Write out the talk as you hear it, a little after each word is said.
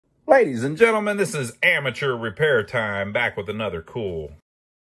Ladies and gentlemen, this is Amateur Repair Time, back with another cool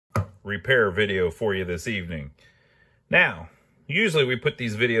repair video for you this evening. Now, usually we put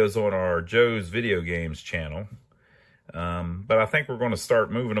these videos on our Joe's Video Games channel, but I think we're going to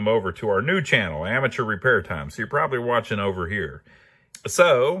start moving them over to our new channel, Amateur Repair Time. So you're probably watching over here.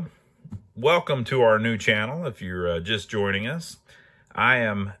 So, welcome to our new channel if you're just joining us. I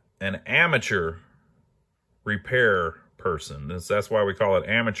am an amateur repair person. That's why we call it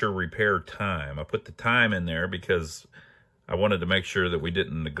Amateur Repair Time. I put the time in there because I wanted to make sure that we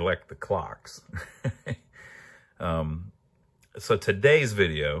didn't neglect the clocks. So today's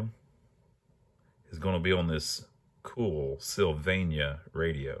video is going to be on this cool Sylvania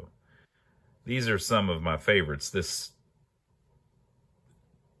radio. These are some of my favorites. This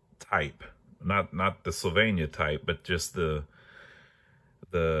type, not the Sylvania type, but just the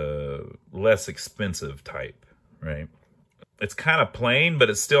less expensive type, right? It's kind of plain,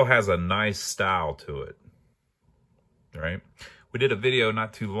 but it still has a nice style to it, right? We did a video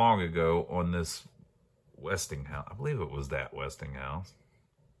not too long ago on this Westinghouse. I believe it was that Westinghouse.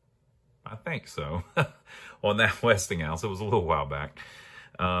 I think so. On that Westinghouse. It was a little while back,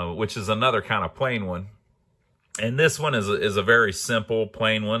 which is another kind of plain one. And this one is a very simple,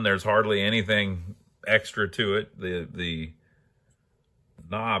 plain one. There's hardly anything extra to it. The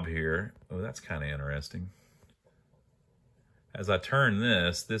knob here, oh, that's kind of interesting. As I turn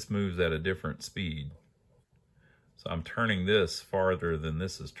this moves at a different speed. So I'm turning this farther than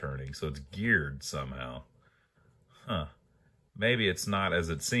this is turning, so it's geared somehow. Huh. Maybe it's not as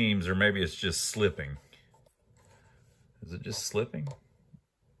it seems, or maybe it's just slipping. Is it just slipping?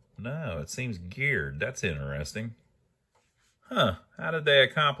 No, it seems geared. That's interesting. Huh. How did they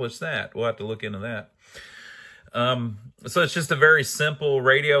accomplish that? We'll have to look into that. So it's just a very simple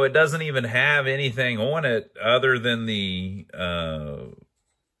radio. It doesn't even have anything on it other than the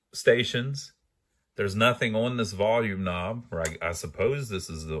stations. There's nothing on this volume knob, or I suppose this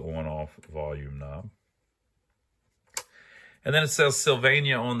is the on-off volume knob. And then it says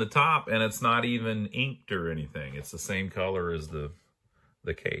Sylvania on the top, and it's not even inked or anything. It's the same color as the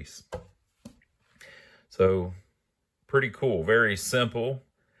case. So pretty cool, very simple,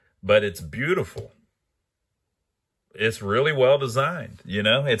 but it's beautiful. It's really well designed, you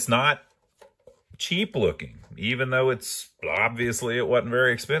know? It's not cheap looking, even though it's obviously it wasn't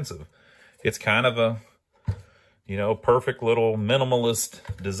very expensive. It's kind of a, you know, perfect little minimalist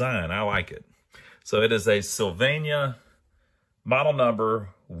design. I like it. So it is a Sylvania model number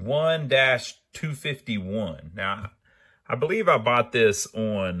 1-251. Now, I believe I bought this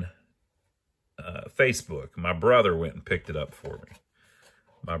on Facebook. My brother went and picked it up for me.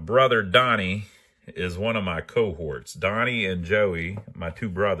 My brother, Donnie, is one of my cohorts. Donnie and Joey, my two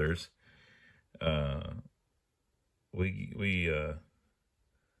brothers, we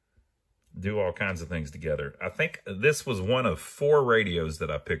do all kinds of things together. I think this was one of 4 radios that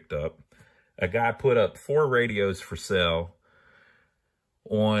I picked up. A guy put up 4 radios for sale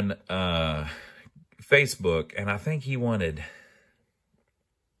on Facebook, and I think he wanted,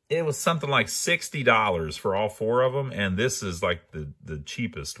 it was something like $60 for all 4 of them, and this is like the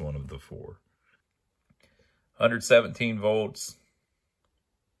cheapest one of the 4. 117 volts,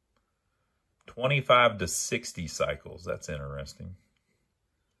 25 to 60 cycles. That's interesting.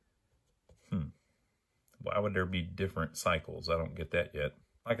 Why would there be different cycles? I don't get that yet.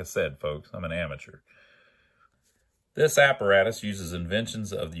 Like I said, folks, I'm an amateur. This apparatus uses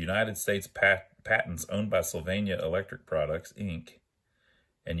inventions of the United States patents owned by Sylvania Electric Products, Inc.,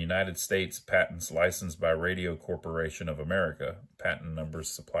 and United States patents licensed by Radio Corporation of America, patent numbers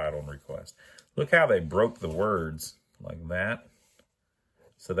supplied on request. Look how they broke the words like that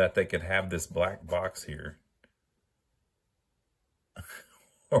so that they could have this black box here.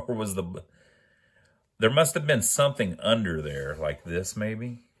 Or was there must have been something under there like this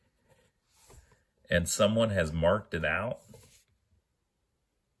maybe, and someone has marked it out.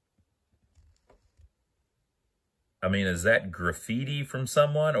 I mean, is that graffiti from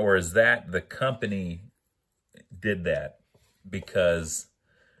someone, or is that the company did that because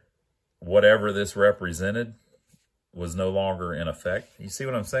whatever this represented was no longer in effect? You see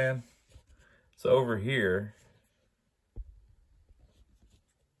what I'm saying? So over here,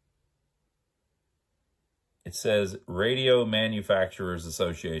 it says Radio Manufacturers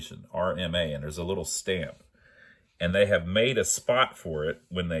Association, RMA, and there's a little stamp. And they have made a spot for it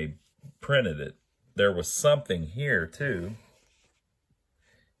when they printed it. There was something here, too.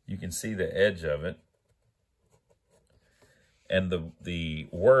 You can see the edge of it. And the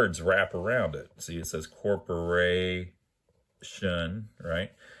words wrap around it. See, it says corporation,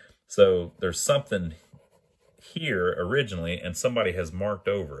 right? So there's something here originally, and somebody has marked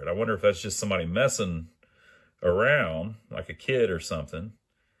over it. I wonder if that's just somebody messing around, like a kid or something.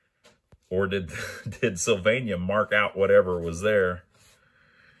 Or did Sylvania mark out whatever was there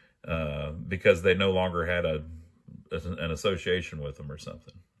because they no longer had an association with them or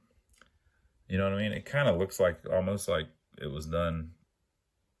something? You know what I mean? It kind of looks like, almost like it was done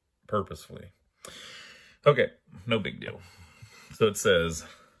purposefully. Okay, no big deal. So it says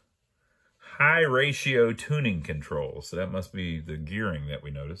high ratio tuning control. So that must be the gearing that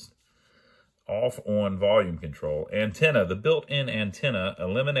we noticed. Off on volume control. Antenna. The built-in antenna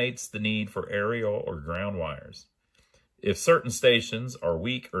eliminates the need for aerial or ground wires. If certain stations are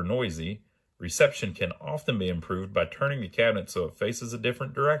weak or noisy, reception can often be improved by turning the cabinet so it faces a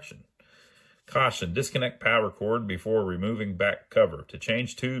different direction. Caution, disconnect power cord before removing back cover. To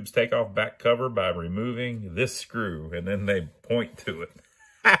change tubes, take off back cover by removing this screw. And then they point to it.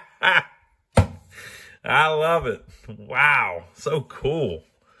 I love it. Wow, so cool.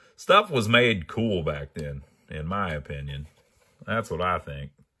 Stuff was made cool back then, in my opinion. That's what I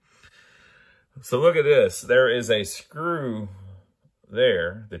think. So look at this. There is a screw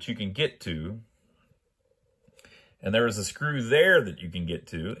there that you can get to. And there is a screw there that you can get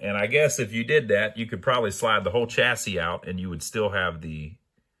to. And I guess if you did that, you could probably slide the whole chassis out and you would still have the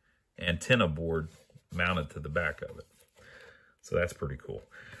antenna board mounted to the back of it. So that's pretty cool.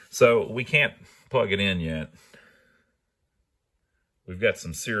 So we can't plug it in yet. We've got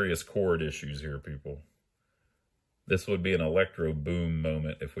some serious cord issues here, people. This would be an electro boom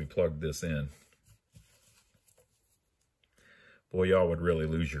moment if we plugged this in. Boy, y'all would really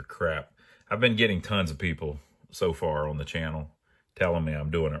lose your crap. I've been getting tons of people so far on the channel telling me I'm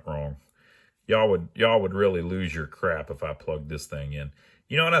doing it wrong. Y'all would really lose your crap if I plugged this thing in.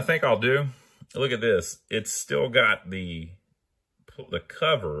 You know what I think I'll do? Look at this. It's still got the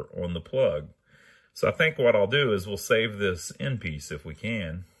cover on the plug. So I think what I'll do is we'll save this end piece if we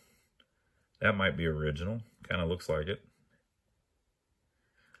can. That might be original. Kind of looks like it.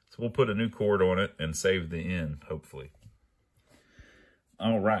 So we'll put a new cord on it and save the end, hopefully.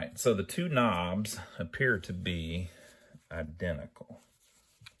 All right, so the two knobs appear to be identical.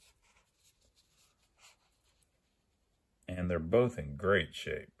 And they're both in great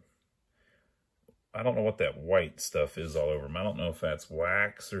shape. I don't know what that white stuff is all over them. I don't know if that's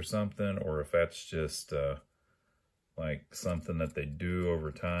wax or something, or if that's just like something that they do over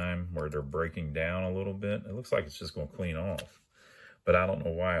time where they're breaking down a little bit. It looks like it's just going to clean off, but I don't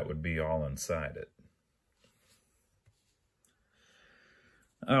know why it would be all inside it.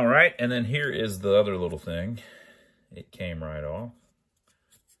 All right, and then here is the other little thing. It came right off.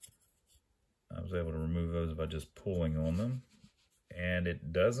 I was able to remove those by just pulling on them. And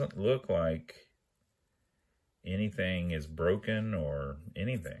it doesn't look like anything is broken or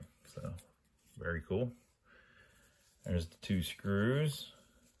anything. So, very cool. There's the two screws.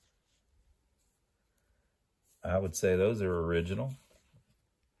 I would say those are original.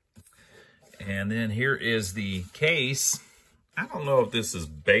 And then here is the case. I don't know if this is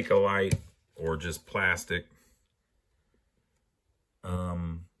Bakelite or just plastic.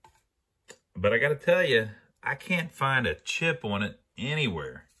 But I got to tell you, I can't find a chip on it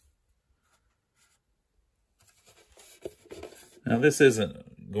anywhere. Now, this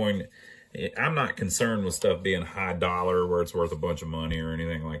isn't going to... I'm not concerned with stuff being high dollar where it's worth a bunch of money or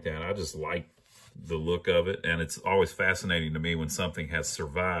anything like that. I just like the look of it. And it's always fascinating to me when something has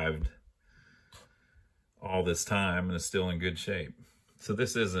survived all this time and is still in good shape. So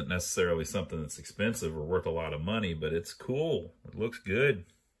this isn't necessarily something that's expensive or worth a lot of money, but it's cool. It looks good.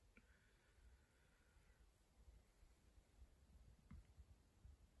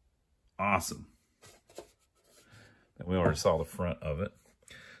 Awesome. And we already saw the front of it.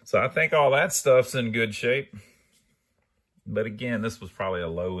 So I think all that stuff's in good shape. But again, this was probably a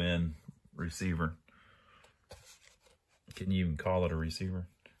low-end receiver. Can you even call it a receiver?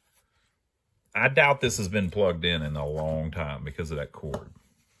 I doubt this has been plugged in a long time because of that cord.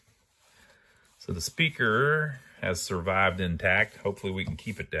 So the speaker has survived intact. Hopefully we can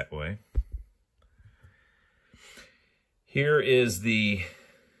keep it that way. Here is the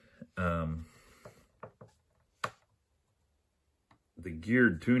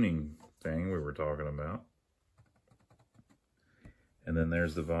geared tuning thing we were talking about. And then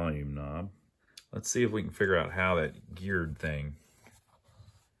there's the volume knob. Let's see if we can figure out how that geared thing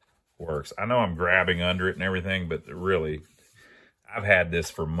works. I know I'm grabbing under it and everything, but really, I've had this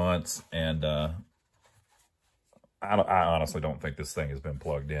for months, and I honestly don't think this thing has been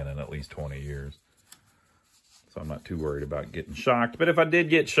plugged in at least 20 years. So I'm not too worried about getting shocked. But if I did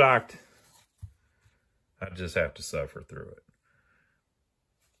get shocked, I'd just have to suffer through it.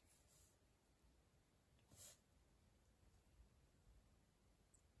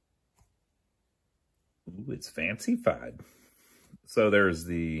 Ooh, it's fancy-fied. So there's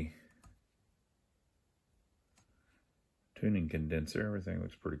the tuning condenser. Everything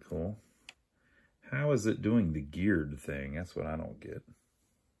looks pretty cool. How is it doing the geared thing? That's what I don't get.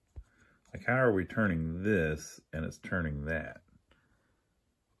 Like, how are we turning this and it's turning that?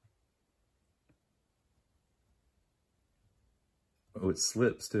 Oh, it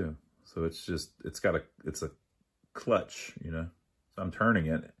slips too. So it's just, it's a clutch, you know. So I'm turning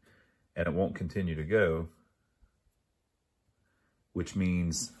it and it won't continue to go, which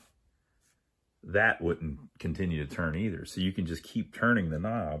means that wouldn't continue to turn either. So you can just keep turning the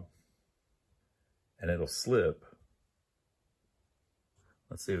knob and it'll slip.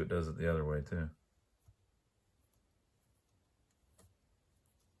 Let's see if it does it the other way too.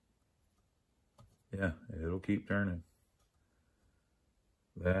 Yeah, it'll keep turning.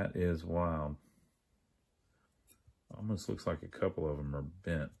 That is wild. Almost looks like a couple of them are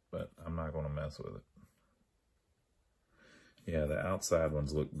bent, but I'm not going to mess with it. Yeah, the outside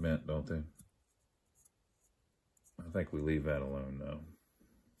ones look bent, don't they? I think we leave that alone, though.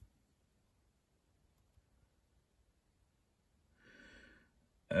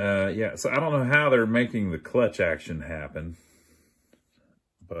 Yeah, so I don't know how they're making the clutch action happen,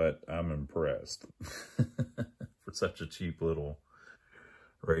 but I'm impressed for such a cheap little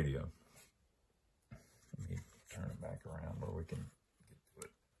radio. Let me turn it back around where we can get to it.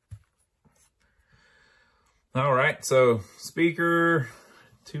 All right, so speaker,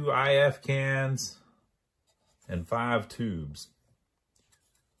 2 IF cans, and 5 tubes.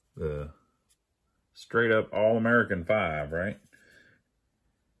 The straight up all-American 5, right?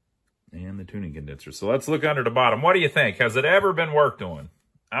 And the tuning condenser. So let's look under the bottom. What do you think? Has it ever been worked on?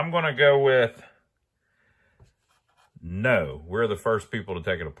 I'm going to go with no. We're the first people to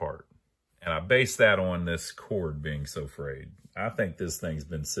take it apart. And I base that on this cord being so frayed. I think this thing's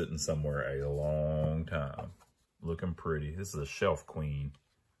been sitting somewhere a long time. Looking pretty. This is a shelf queen.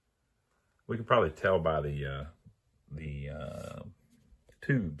 We can probably tell by the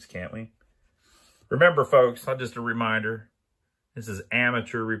tubes, can't we? Remember, folks, just a reminder, this is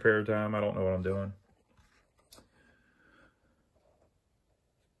amateur repair time. I don't know what I'm doing.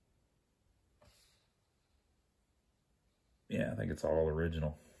 Yeah, I think it's all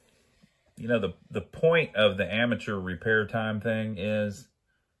original. You know, the point of the amateur repair time thing is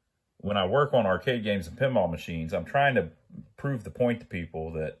when I work on arcade games and pinball machines, I'm trying to prove the point to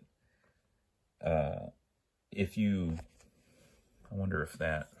people that if you, I wonder if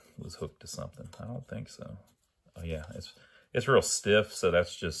that was hooked to something. I don't think so. Oh yeah, it's real stiff, so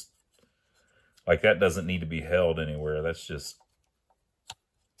that's just, like, that doesn't need to be held anywhere. That's just,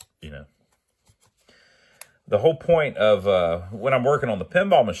 you know. The whole point of when I'm working on the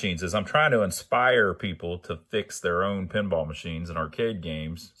pinball machines is I'm trying to inspire people to fix their own pinball machines and arcade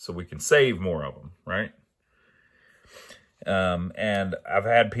games so we can save more of them, right? And I've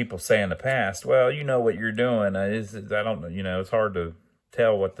had people say in the past, well, you know what you're doing. I don't know, you know, it's hard to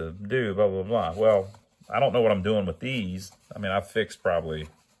tell what to do, blah, blah, blah. Well, I don't know what I'm doing with these. I mean, I've fixed probably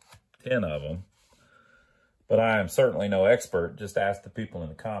 10 of them, but I am certainly no expert. Just ask the people in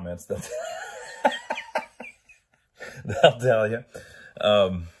the comments that they'll tell you.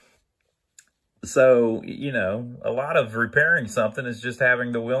 So, you know, a lot of repairing something is just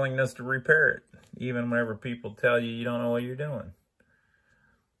having the willingness to repair it, even whenever people tell you you don't know what you're doing.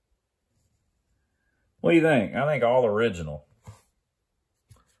 What do you think? I think all original.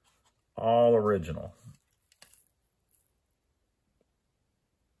 All original.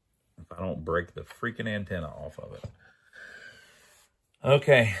 If I don't break the freaking antenna off of it.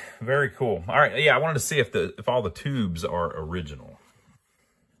 Okay, very cool. All right, yeah, I wanted to see if all the tubes are original.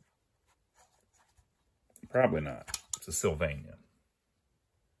 Probably not. It's a Sylvania.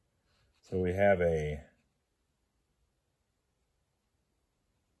 So we have a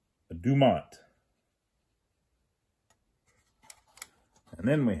Dumont. And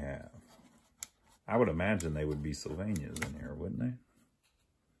then we have, I would imagine they would be Sylvanias in here, wouldn't they?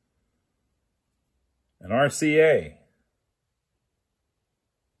 An RCA.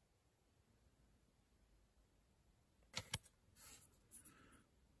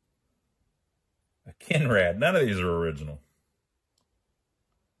 A Kinrad. None of these are original.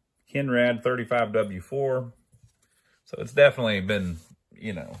 Kinrad 35W4. So it's definitely been,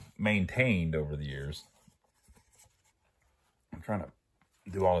 you know, maintained over the years. I'm trying to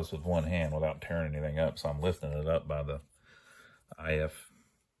do all this with one hand without tearing anything up, so I'm lifting it up by the IF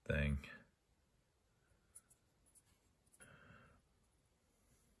thing.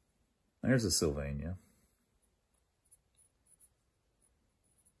 There's a Sylvania.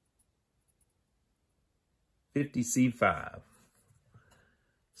 $50C5.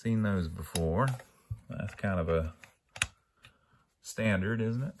 Seen those before. That's kind of a standard,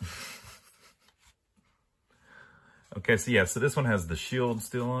 isn't it? Okay, so yeah, so this one has the shield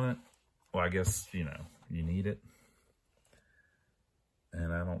still on it. Well, I guess, you know, you need it.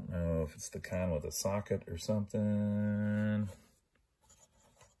 And I don't know if it's the kind with a socket or something.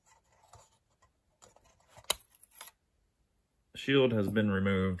 Shield has been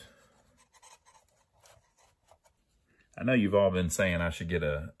removed. I know you've all been saying I should get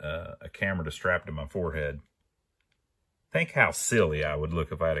a camera to strap to my forehead. Think how silly I would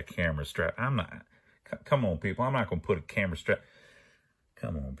look if I had a camera strap. I'm not. Come on, people. I'm not going to put a camera strap.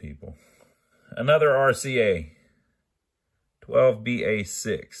 Come on, people. Another RCA.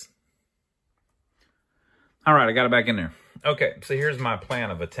 12BA6. All right, I got it back in there. Okay, so here's my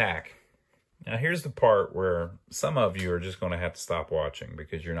plan of attack. Now, here's the part where some of you are just going to have to stop watching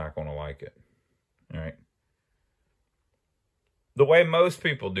because you're not going to like it. All right. The way most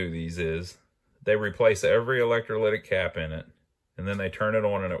people do these is they replace every electrolytic cap in it, and then they turn it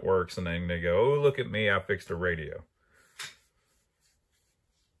on and it works, and then they go, oh, look at me, I fixed a radio.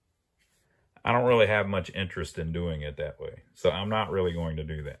 I don't really have much interest in doing it that way, so I'm not really going to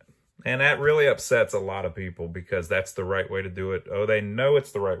do that. And that really upsets a lot of people because that's the right way to do it. Oh, they know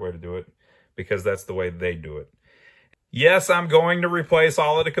it's the right way to do it because that's the way they do it. Yes, I'm going to replace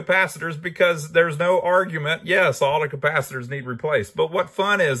all of the capacitors because there's no argument. Yes, all the capacitors need replaced. But what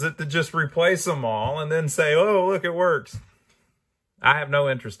fun is it to just replace them all and then say, oh, look, it works. I have no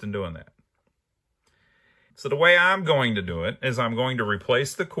interest in doing that. So the way I'm going to do it is I'm going to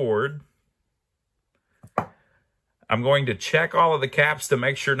replace the cord. I'm going to check all of the caps to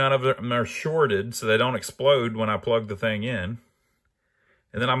make sure none of them are shorted so they don't explode when I plug the thing in.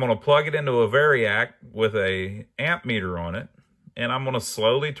 And then I'm going to plug it into a variac with a amp meter on it. And I'm going to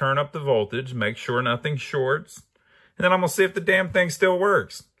slowly turn up the voltage, make sure nothing shorts. And then I'm going to see if the damn thing still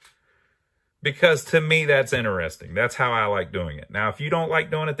works. Because to me, that's interesting. That's how I like doing it. Now, if you don't like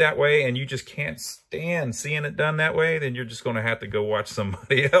doing it that way and you just can't stand seeing it done that way, then you're just going to have to go watch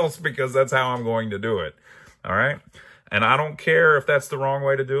somebody else because that's how I'm going to do it. All right? And I don't care if that's the wrong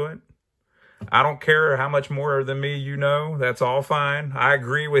way to do it. I don't care how much more than me you know. That's all fine. I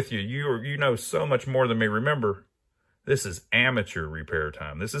agree with you. You know so much more than me. Remember, this is amateur repair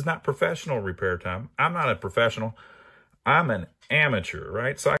time. This is not professional repair time. I'm not a professional. I'm an amateur,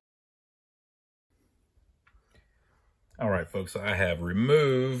 right? So all right, folks, I have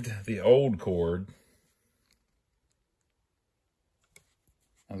removed the old cord.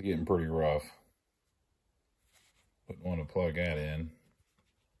 That's getting pretty rough. Wouldn't want to plug that in.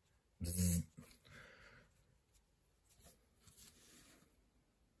 Zzz.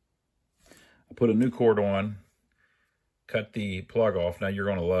 I put a new cord on, cut the plug off. Now you're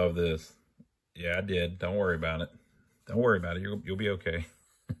going to love this. Yeah, I did. Don't worry about it. Don't worry about it. You'll be okay.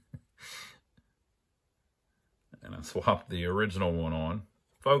 And I swapped the original one on.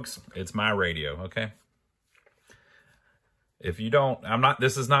 Folks, it's my radio, okay? If you don't,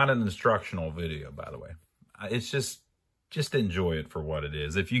 this is not an instructional video, by the way. It's just enjoy it for what it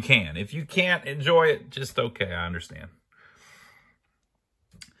is. If you can. If you can't enjoy it, just okay, I understand.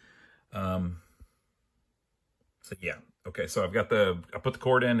 So yeah, okay, so I put the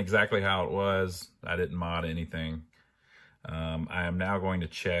cord in exactly how it was. I didn't mod anything. I am now going to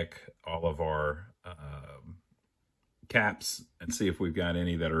check all of our caps and see if we've got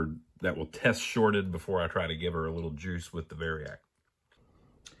any that will test shorted before I try to give her a little juice with the variac.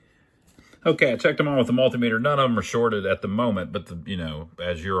 Okay, I checked them all with the multimeter. None of them are shorted at the moment, but you know,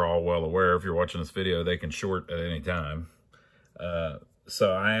 as you're all well aware, if you're watching this video, they can short at any time.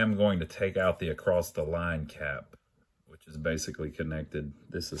 So I am going to take out the across the line cap, which is basically connected.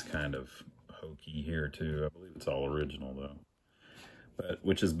 This is kind of hokey here too. I believe it's all original though. But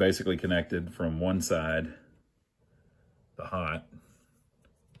which is basically connected from one side, the hot,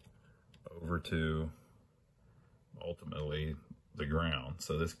 over to ultimately the ground.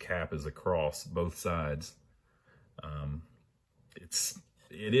 So this cap is across both sides.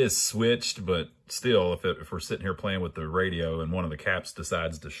 It is switched, but still, if we're sitting here playing with the radio and one of the caps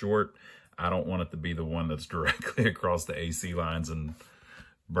decides to short, I don't want it to be the one that's directly across the AC lines and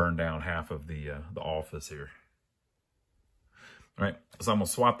burn down half of the office here. All right, so I'm gonna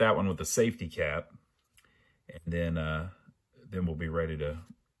swap that one with the safety cap, and then we'll be ready to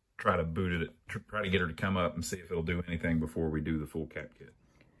try to boot it, try to get her to come up and see if it'll do anything before we do the full cap kit.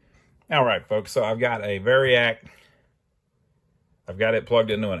 All right, folks, so I've got a variac. I've got it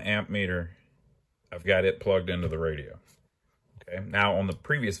plugged into an amp meter. I've got it plugged into the radio. Okay, now on the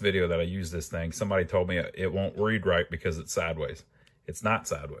previous video that I used this thing, somebody told me it won't read right because it's sideways. It's not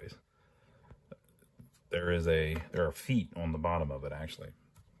sideways. There are feet on the bottom of it, actually.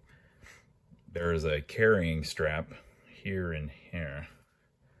 there is a carrying strap here and here.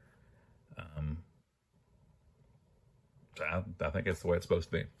 So I think that's the way it's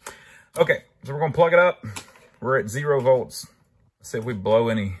supposed to be. Okay, so we're gonna plug it up. We're at 0 volts. Let's see if we blow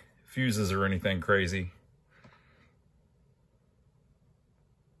any fuses or anything crazy.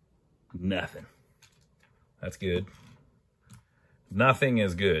 Nothing. That's good. Nothing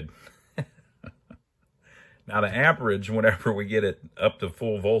is good. Now the amperage, whenever we get it up to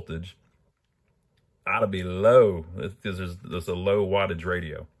full voltage, ought to be low, because there's a low wattage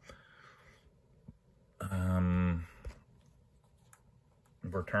radio.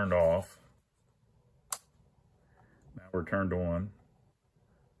 We're turned off. Now we're turned on,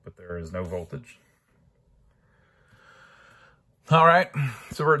 but there is no voltage. All right,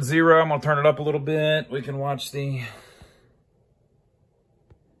 so we're at 0. I'm gonna turn it up a little bit. We can watch the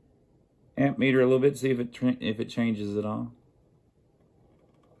amp meter a little bit, see if it changes at all.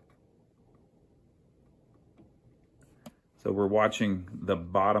 So we're watching the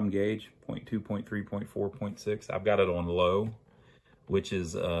bottom gauge, 0.2, 0.3, 0.4, 0.6. I've got it on low, which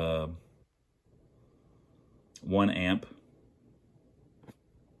is 1 amp.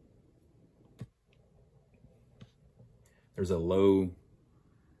 There's a low,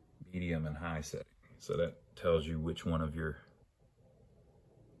 medium, and high setting. So that tells you which one of your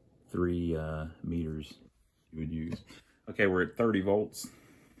 3 meters you would use. Okay, we're at 30 volts.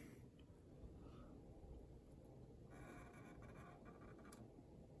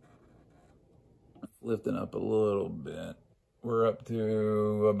 Lifting up a little bit. We're up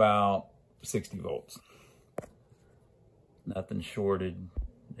to about 60 volts. Nothing shorted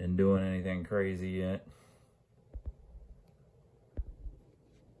and doing anything crazy yet.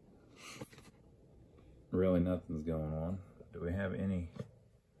 Really nothing's going on. Do we have any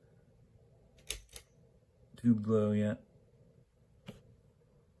tube glow yet?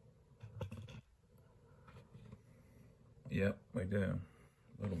 Yep, we do. A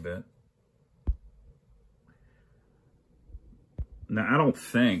little bit. Now, I don't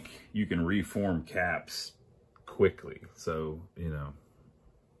think you can reform caps quickly. So, you know,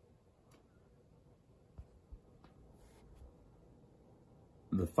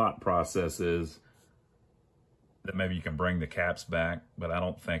 the thought process is that maybe you can bring the caps back, but I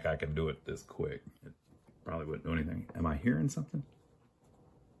don't think I can do it this quick. It probably wouldn't do anything. Am I hearing something?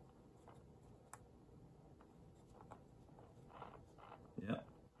 Yeah.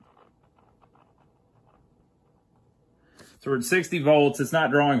 So we're at 60 volts. It's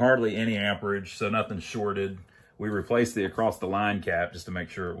not drawing hardly any amperage, so nothing's shorted. We replaced the across the line cap just to make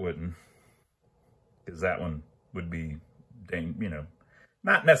sure it wouldn't, because that one would be, you know,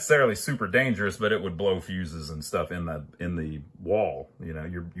 not necessarily super dangerous, but it would blow fuses and stuff in the wall. You know,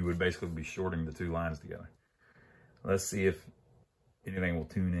 you would basically be shorting the 2 lines together. Let's see if anything will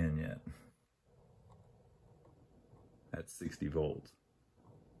tune in yet. That's 60 volts.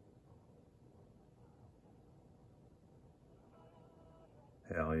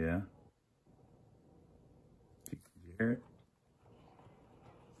 Hell yeah. Did you hear it?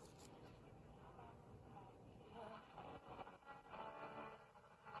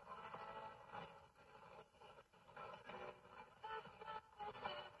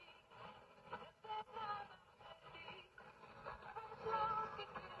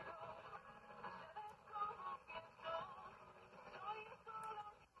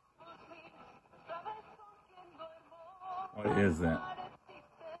 What is that?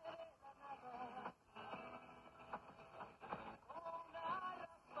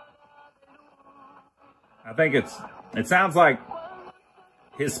 I think it sounds like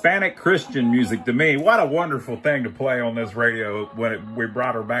Hispanic Christian music to me. What a wonderful thing to play on this radio when we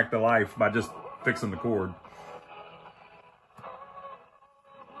brought her back to life by just fixing the cord.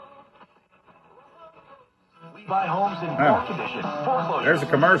 We buy homes in poor condition, foreclosures, there's a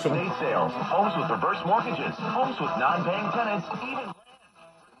commercial. estate sales, homes with reverse mortgages, homes with non-paying tenants, even land.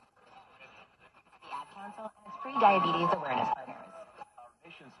 The Ad Council and its free diabetes awareness partners. Our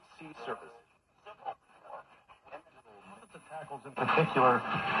nation's seed service. The tackles in particular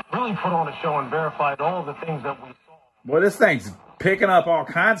really put on a show and verified all the things that we saw. Boy, this thing's picking up all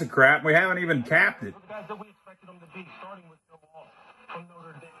kinds of crap. We haven't even capped it. The guys that we expected them to be, starting with Bill Walsh from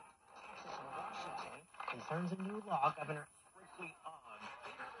Notre Dame. Concerns a new law, Governor strictly on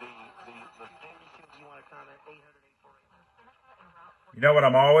the family kids. You want to comment 800-848. You know what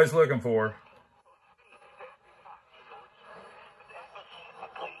I'm always looking for?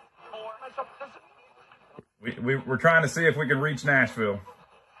 We're trying to see if we can reach Nashville.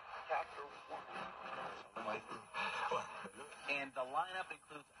 And the lineup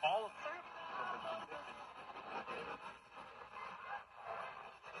includes all of them.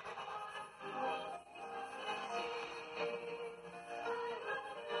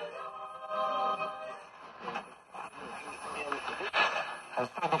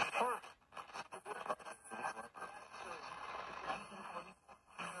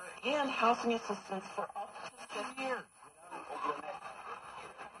 and housing assistance for up to 6 years.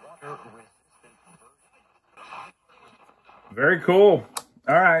 Very cool.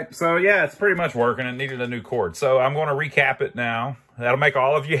 All right, so yeah, it's pretty much working. It needed a new cord. So I'm going to recap it now. That'll make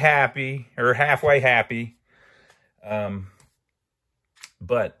all of you happy, or halfway happy.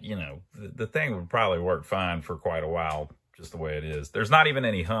 But, you know, the thing would probably work fine for quite a while, just the way it is. There's not even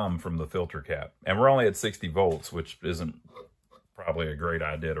any hum from the filter cap. And we're only at 60 volts, which isn't probably a great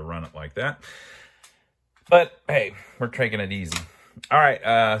idea to run it like that. But, hey, we're taking it easy. All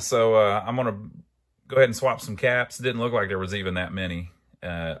right, so I'm going to go ahead and swap some caps. It didn't look like there was even that many.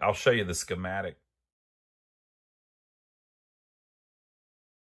 I'll show you the schematic.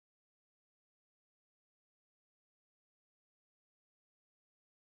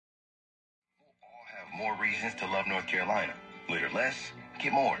 More reasons to love North Carolina. Litter less,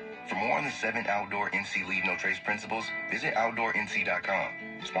 get more. For more on the 7 Outdoor NC Leave No Trace principles, visit OutdoorNC.com.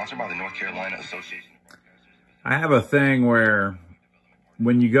 Sponsored by the North Carolina Association. I have a thing where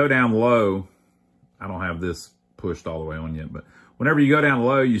when you go down low, I don't have this pushed all the way on yet, but whenever you go down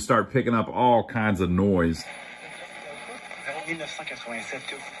low, you start picking up all kinds of noise. True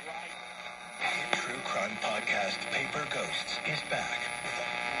crime podcast, Paper Ghosts, is back.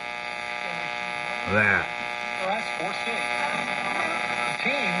 That.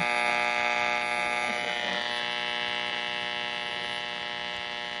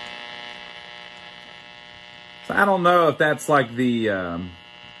 So I don't know if that's like the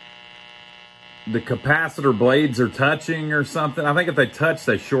capacitor blades are touching or something. I think if they touch,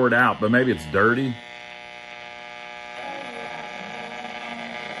 they short out, but maybe it's dirty.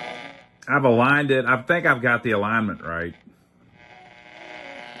 I've aligned it. I think I've got the alignment right.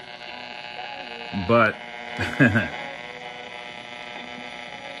 But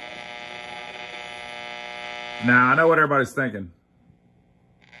now I know what everybody's thinking.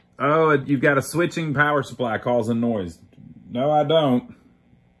 Oh, you've got a switching power supply causing noise. No, I don't.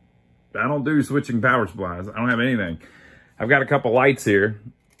 I don't do switching power supplies. I don't have anything. I've got a couple lights here.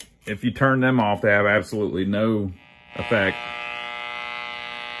 If you turn them off, they have absolutely no effect.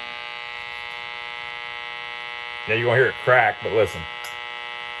 Yeah, you're gonna hear it crack, but listen.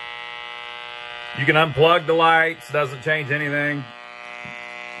 You can unplug the lights, doesn't change anything.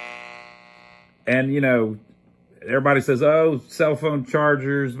 And, you know, everybody says, oh, cell phone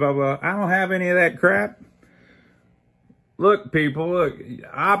chargers, blah, blah. I don't have any of that crap. Look, people, look,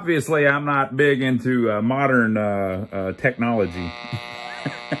 obviously I'm not big into modern technology.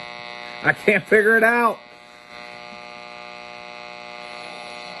 I can't figure it out.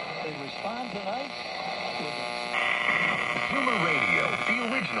 They respond tonight. Humor Radio, the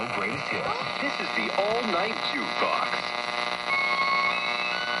original greatest hits. This is the all-night jukebox.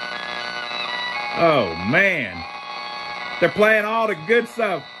 Oh, man. They're playing all the good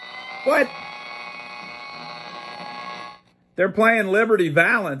stuff. What? They're playing Liberty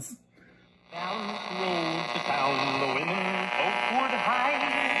Valance. Down the road to town, the women folk would hide.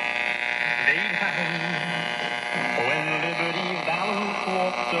 They'd hide. When Liberty Valance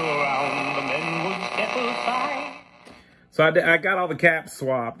walked around, the men would step aside. So I got all the caps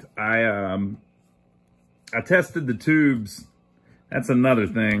swapped. I tested the tubes. That's another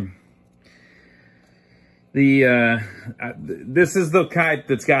thing. This is the type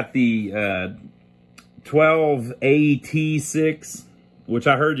that's got the 12AT6, which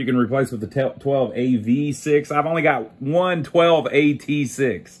I heard you can replace with the 12AV6. I've only got one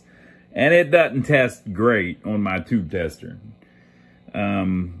 12AT6, and it doesn't test great on my tube tester.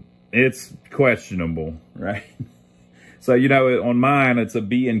 It's questionable, right? So, you know, on mine, it's a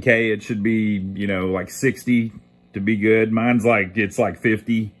B and K. It should be, you know, like 60 to be good. Mine's like, it's like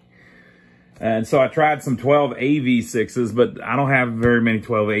 50. And so I tried some 12 AV6s, but I don't have very many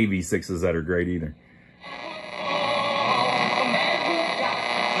 12 AV6s that are great either.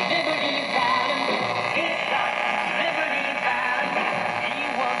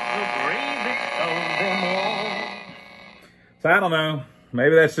 So I don't know.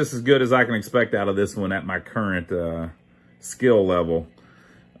 Maybe that's just as good as I can expect out of this one at my current skill level.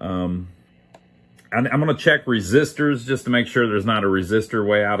 I'm going to check resistors just to make sure there's not a resistor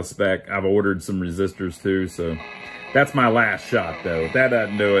way out of spec. I've ordered some resistors too, so that's my last shot though. If that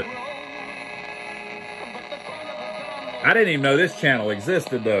doesn't do it. I didn't even know this channel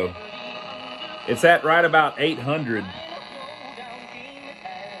existed though. It's at right about 800.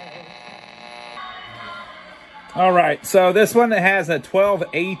 All right, so this one that has a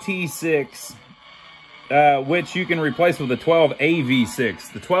 12AT6, which you can replace with a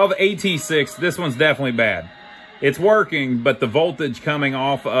 12AV6. The 12AT6, this one's definitely bad. It's working, but the voltage coming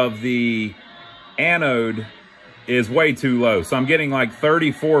off of the anode is way too low. So I'm getting like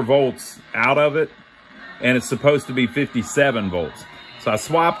 34 volts out of it, and it's supposed to be 57 volts. So I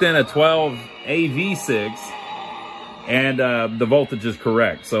swapped in a 12 AV6, and the voltage is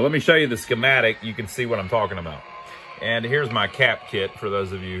correct. So let me show you the schematic. You can see what I'm talking about. And here's my cap kit for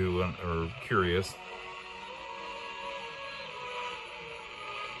those of you who are curious.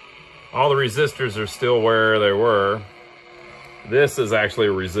 All the resistors are still where they were. This is actually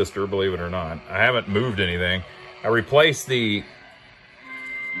a resistor, believe it or not. I haven't moved anything. I replaced the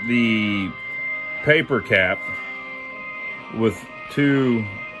paper cap with 2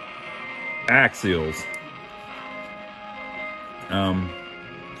 axials.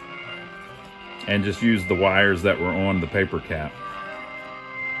 And just used the wires that were on the paper cap.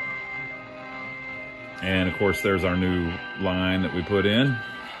 And of course, there's our new line that we put in.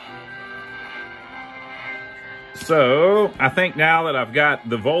 So I think now that I've got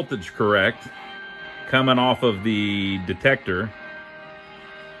the voltage correct coming off of the detector,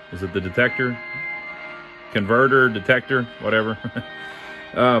 is it the detector? Converter, detector, whatever.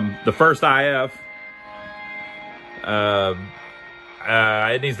 The first IF,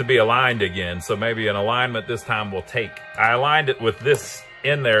 it needs to be aligned again. So maybe an alignment this time will take. I aligned it with this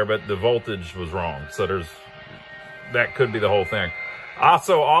in there, but the voltage was wrong. So that could be the whole thing.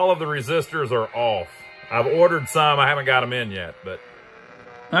 Also, all of the resistors are off. I've ordered some, I haven't got them in yet, but.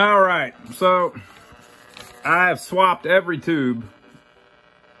 All right, so I have swapped every tube.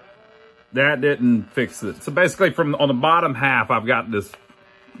 That didn't fix it. So basically on the bottom half, I've got this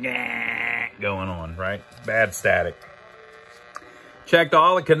going on, right? Bad static. Checked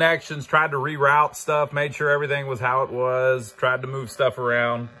all the connections, tried to reroute stuff, made sure everything was how it was, tried to move stuff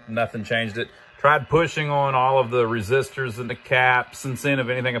around, nothing changed it. Tried pushing on all of the resistors and the caps and seeing if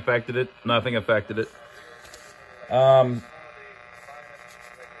anything affected it. Nothing affected it.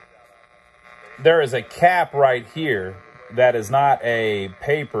 There is a cap right here that is not a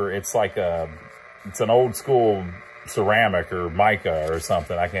paper. It's like it's an old school ceramic or mica or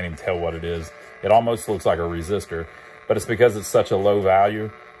something. I can't even tell what it is. It almost looks like a resistor, but it's because it's such a low value.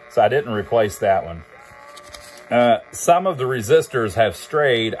 So I didn't replace that one. Some of the resistors have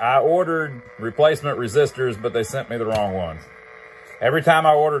strayed. I ordered replacement resistors, but they sent me the wrong ones. Every time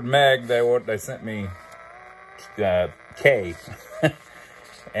I ordered Meg, they sent me K.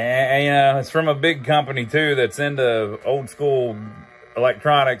 And, you know, it's from a big company, too, that's into old school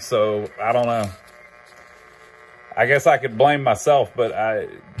electronics, so I don't know. I guess I could blame myself, but I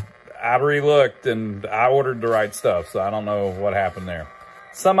re-looked and I ordered the right stuff, so I don't know what happened there.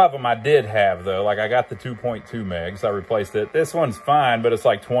 Some of them I did have, though. Like, I got the 2.2 megs. I replaced it. This one's fine, but it's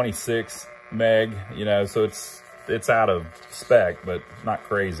like 26 meg, you know, so it's out of spec, but not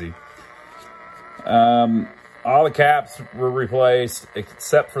crazy. All the caps were replaced,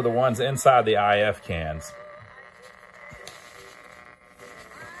 except for the ones inside the IF cans.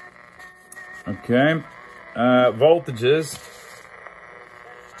 Okay. Voltages.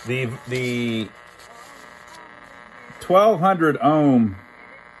 The 1200 ohm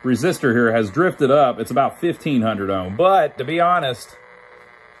resistor here has drifted up. It's about 1500 ohm. But to be honest,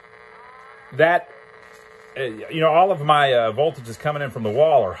 that, you know, all of my voltages coming in from the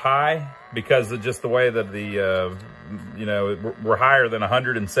wall are high because of just the way that the, you know, we're higher than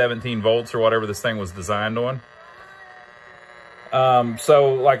 117 volts or whatever this thing was designed on.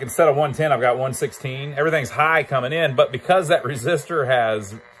 So like instead of 110, I've got 116. Everything's high coming in, but because that resistor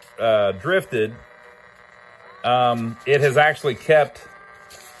has drifted, it has actually kept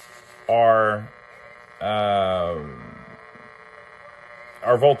our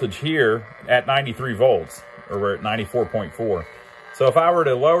voltage here at 93 volts, or we're at 94.4. So if I were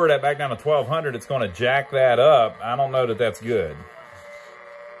to lower that back down to 1200, it's going to jack that up. I don't know that that's good.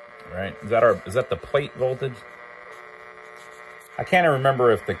 Right? Is that the plate voltage? I can't even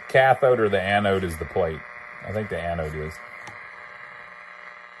remember if the cathode or the anode is the plate. I think the anode is.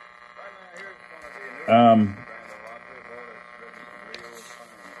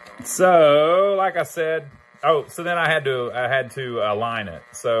 So, like I said, so then I had to align it.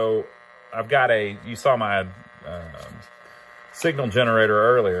 So I've got you saw my signal generator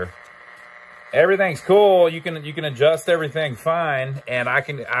earlier. Everything's cool. You can adjust everything fine, and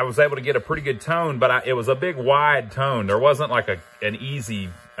I was able to get a pretty good tone, but it was a big wide tone. There wasn't like an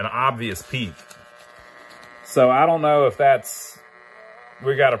obvious peak. So I don't know if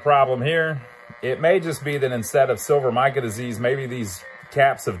we got a problem here. It may just be that instead of silver mica disease, maybe these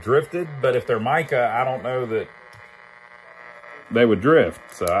caps have drifted, but if they're mica, I don't know that they would drift.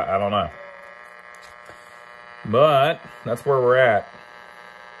 So I don't know. But that's where we're at.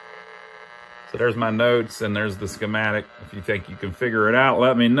 So there's my notes and there's the schematic. If you think you can figure it out,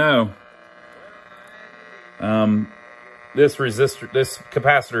 let me know. This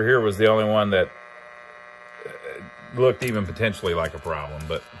capacitor here was the only one that looked even potentially like a problem,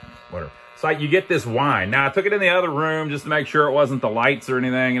 but whatever. So you get this whine. Now I took it in the other room just to make sure it wasn't the lights or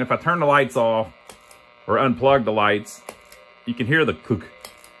anything. And if I turn the lights off or unplug the lights, you can hear the cook,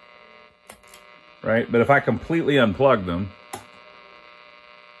 right? But if I completely unplug them,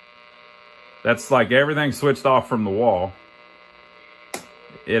 that's like everything switched off from the wall.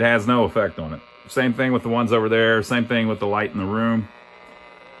 It has no effect on it. Same thing with the ones over there. Same thing with the light in the room.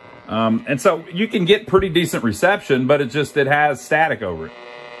 And so you can get pretty decent reception, but it has static over it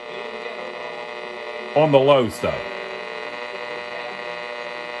on the low stuff.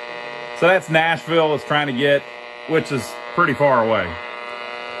 So that's Nashville is trying to get, which is pretty far away.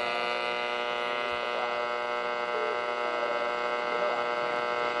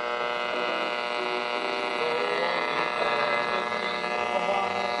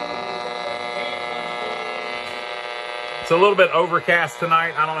 It's a little bit overcast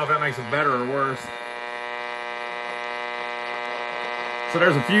tonight. I don't know if that makes it better or worse. So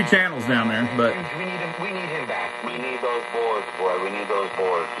there's a few channels down there, but we need him back. We need those boards, boy. We need those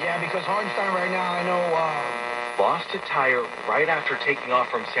boards. Yeah, because Hardenstein right now, I know, lost a tire right after taking off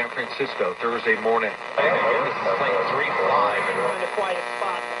from San Francisco Thursday morning. This is like 3-5. You're in a quiet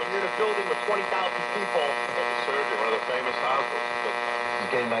spot. When you're in a building with 20,000 people. Served in one of the famous houses. This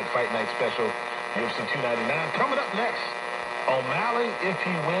game night, fight night special, UFC 299. Coming up next, O'Malley, if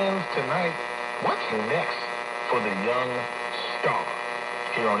he wins tonight, what's next for the young star?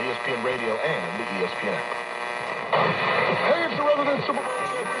 Here on ESPN Radio and the ESPN app. Hey, it's the resident Super Bowl.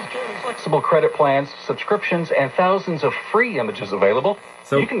 Flexible credit plans, subscriptions, and thousands of free images available.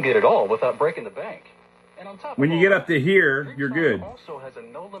 So you can get it all without breaking the bank. And on top when of you all get up to here, you're good. Also has a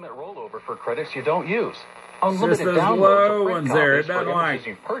no-limit rollover for credits you don't use. Unlimited those downloads low of print ones there, copies it for doesn't images like.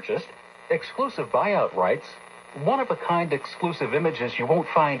 you've purchased, exclusive buyout rights, one-of-a-kind exclusive images you won't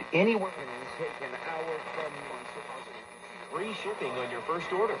find anywhere. Free shipping on your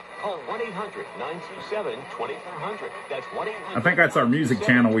first order. Call 1-800-927-2400. That's 1-800. I think that's our music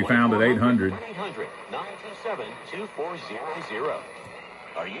channel we found at 800. 1-800-927-2400.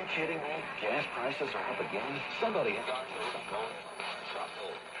 Are you kidding me? Gas prices are up again? Somebody...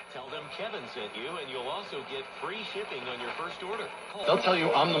 Tell them Kevin sent you, and you'll also get free shipping on your first order. They'll tell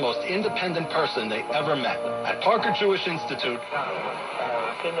you I'm the most independent person they ever met. At Parker Jewish Institute.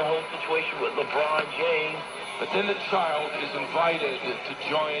 In the whole situation with LeBron James. But then the child is invited to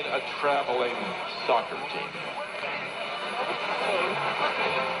join a traveling soccer team.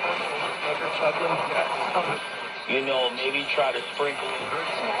 You know, maybe try to sprinkle in.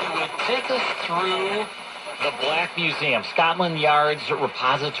 Take us through the Black Museum, Scotland Yard's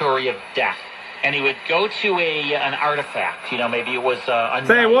repository of death. And he would go to an artifact, you know, maybe it was a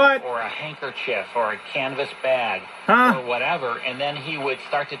knife or a handkerchief or a canvas bag or whatever, and then he would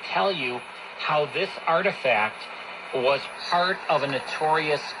start to tell you how this artifact was part of a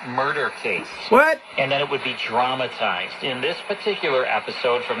notorious murder case. What? And then it would be dramatized. In this particular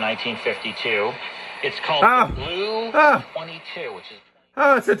episode from 1952, it's called The Blue 22, which is...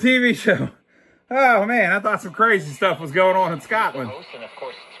 Oh, it's a TV show. Oh, man, I thought some crazy stuff was going on in Scotland. And, of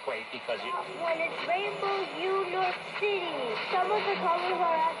course, it's great because you... When it's Rainbow New York City, some of the colors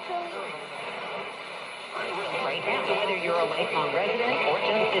are actually... Right now, so whether you're a lifelong resident or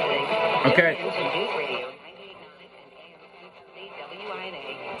just visiting, okay. into News Radio 98.9 and AM 630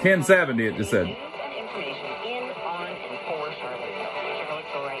 WINA. 1070, it just said. News and information in, on, and for Charlottesville.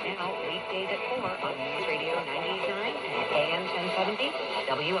 Charlottesville right now, weekdays at 4 on News Radio 98.9 and AM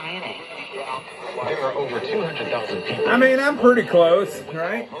 1070 WINA. There are over 200,000 people. I mean, I'm pretty close,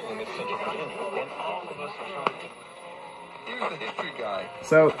 right?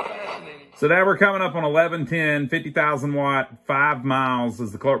 So now we're coming up on 1110, 50,000 watt, 5 miles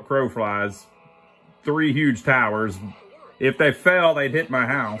as the crow flies. 3 huge towers. If they fell, they'd hit my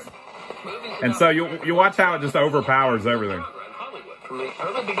house. And so you watch how it just overpowers everything. From the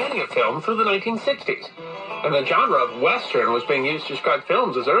early beginning of film through the 1960s. And the genre of Western was being used to describe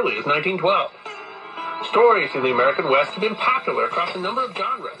films as early as 1912. Stories in the American West have been popular across a number of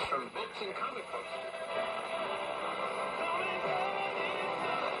genres, from books and comic books.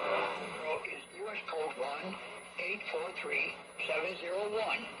 Is U.S. Code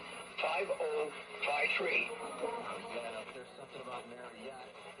 1-843-701-5053. There's something about Marietta.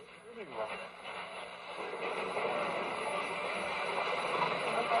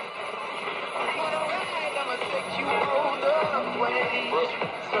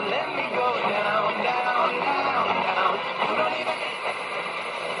 So let me go down, down, down, down.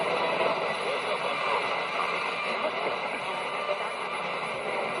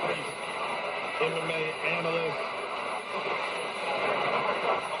 MMA analyst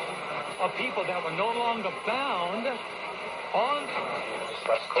of people that were no longer bound on.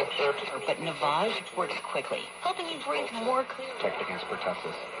 But Navage works quickly, helping you breathe more clearly. Protect against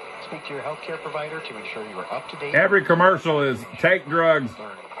pertussis. Speak to your healthcare provider to ensure you are up to date. Every commercial is take drugs.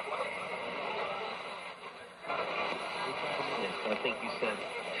 I think you said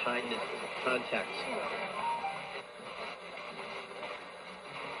kindness, context.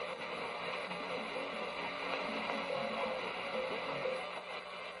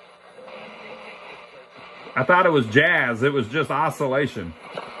 I thought it was jazz. It was just oscillation.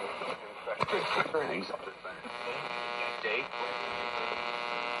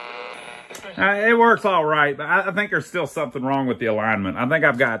 It works all right, but I think there's still something wrong with the alignment. I think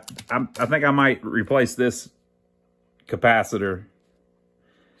I think I might replace this capacitor.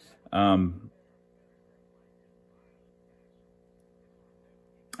 I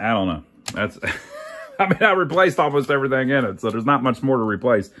don't know. That's, I mean, I replaced almost everything in it, so there's not much more to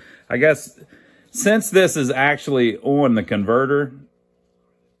replace. I guess since this is actually on the converter,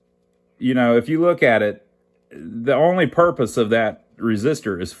 you know, if you look at it, the only purpose of that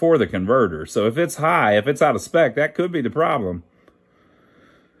resistor is for the converter. So if it's high, if it's out of spec, that could be the problem.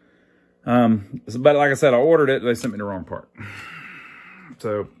 But like I said, I ordered it. They sent me the wrong part.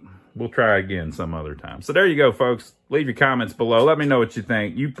 So we'll try again some other time. So there you go, folks. Leave your comments below. Let me know what you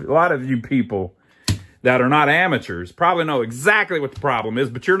think. A lot of you people that are not amateurs probably know exactly what the problem is,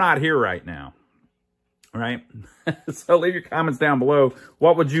 but you're not here right now. All right? So leave your comments down below.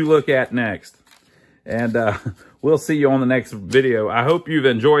 What would you look at next? And we'll see you on the next video. I hope you've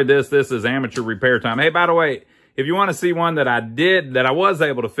enjoyed this. This is Amateur Repair Time. Hey, by the way, if you want to see one that I was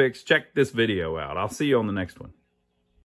able to fix, check this video out. I'll see you on the next one.